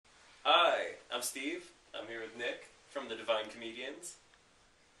I'm Steve. I'm here with Nick from the Divine Comedians,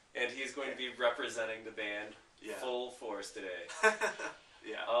 and he's going to be representing the band full force today.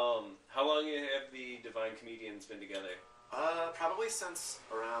 Yeah. How long have the Divine Comedians been together? Probably since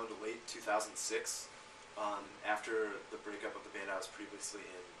around late 2006, after the breakup of the band I was previously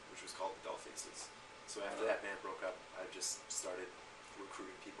in, which was called the Dollfaces. So after that band broke up, I just started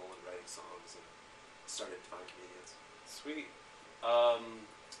recruiting people and writing songs and started Divine Comedians. Sweet.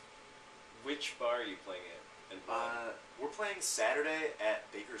 Which bar are you playing at? And why? We're playing Saturday at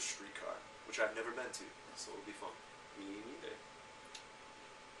Baker's Streetcar, which I've never been to, so it'll be fun. Me neither.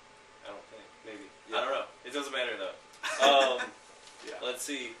 I don't think. Maybe. Yeah. I don't know. It doesn't matter though. Yeah. Let's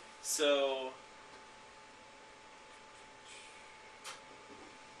see. So,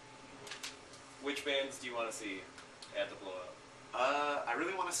 which bands do you want to see at the Blowout? I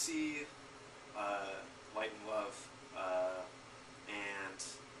really want to see Light and Love, and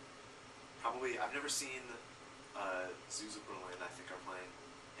probably I've never seen Zoos of Berlin. I think are playing,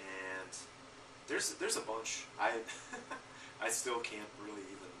 and there's a bunch. I still can't really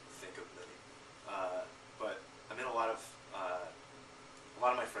even think of many, but I'm in a lot of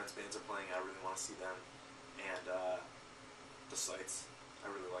my friends' bands are playing. I really want to see them, and the Sights. I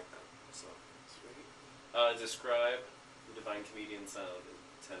really like them. So sweet. Describe the Divine Comedian sound in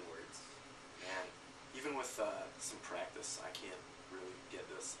 10 words. Man, even with some practice, I can't really get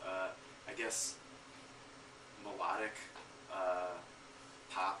this. I guess melodic,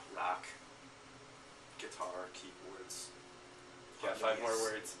 pop, rock, guitar, keyboards. Yeah, 5 more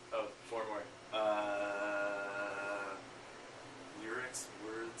words. Oh, 4 more. Lyrics,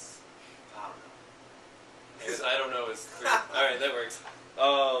 words. I don't know. I don't know. Alright, that works.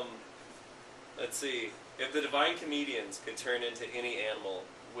 Let's see. If the Divine Comedians could turn into any animal,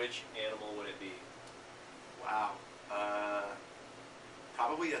 which animal would it be? Wow.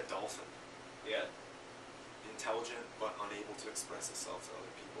 Probably a dolphin. Yeah? Intelligent, but unable to express itself to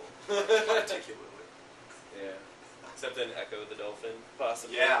other people articulately. Yeah. Except an Echo the dolphin,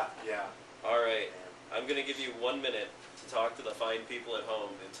 possibly. Yeah. Alright. I'm going to give you 1 minute to talk to the fine people at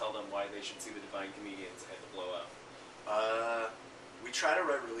home and tell them why they should see the Divine Comedians at the Blowout. We try to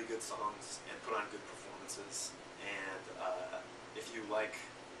write really good songs and put on good performances, and if you like,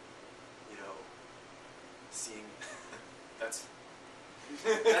 seeing that's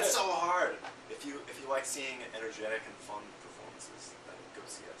so hard. If you like seeing energetic and fun performances, then go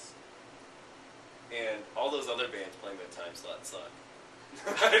see us. And all those other bands playing that time slot suck.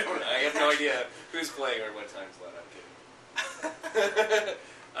 I don't know. I have no idea who's playing or what time slot. I'm kidding.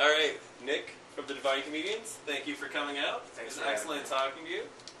 All right, Nick from the Divine Comedians, thank you for coming out. Thanks. It was excellent talking to you.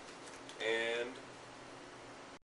 And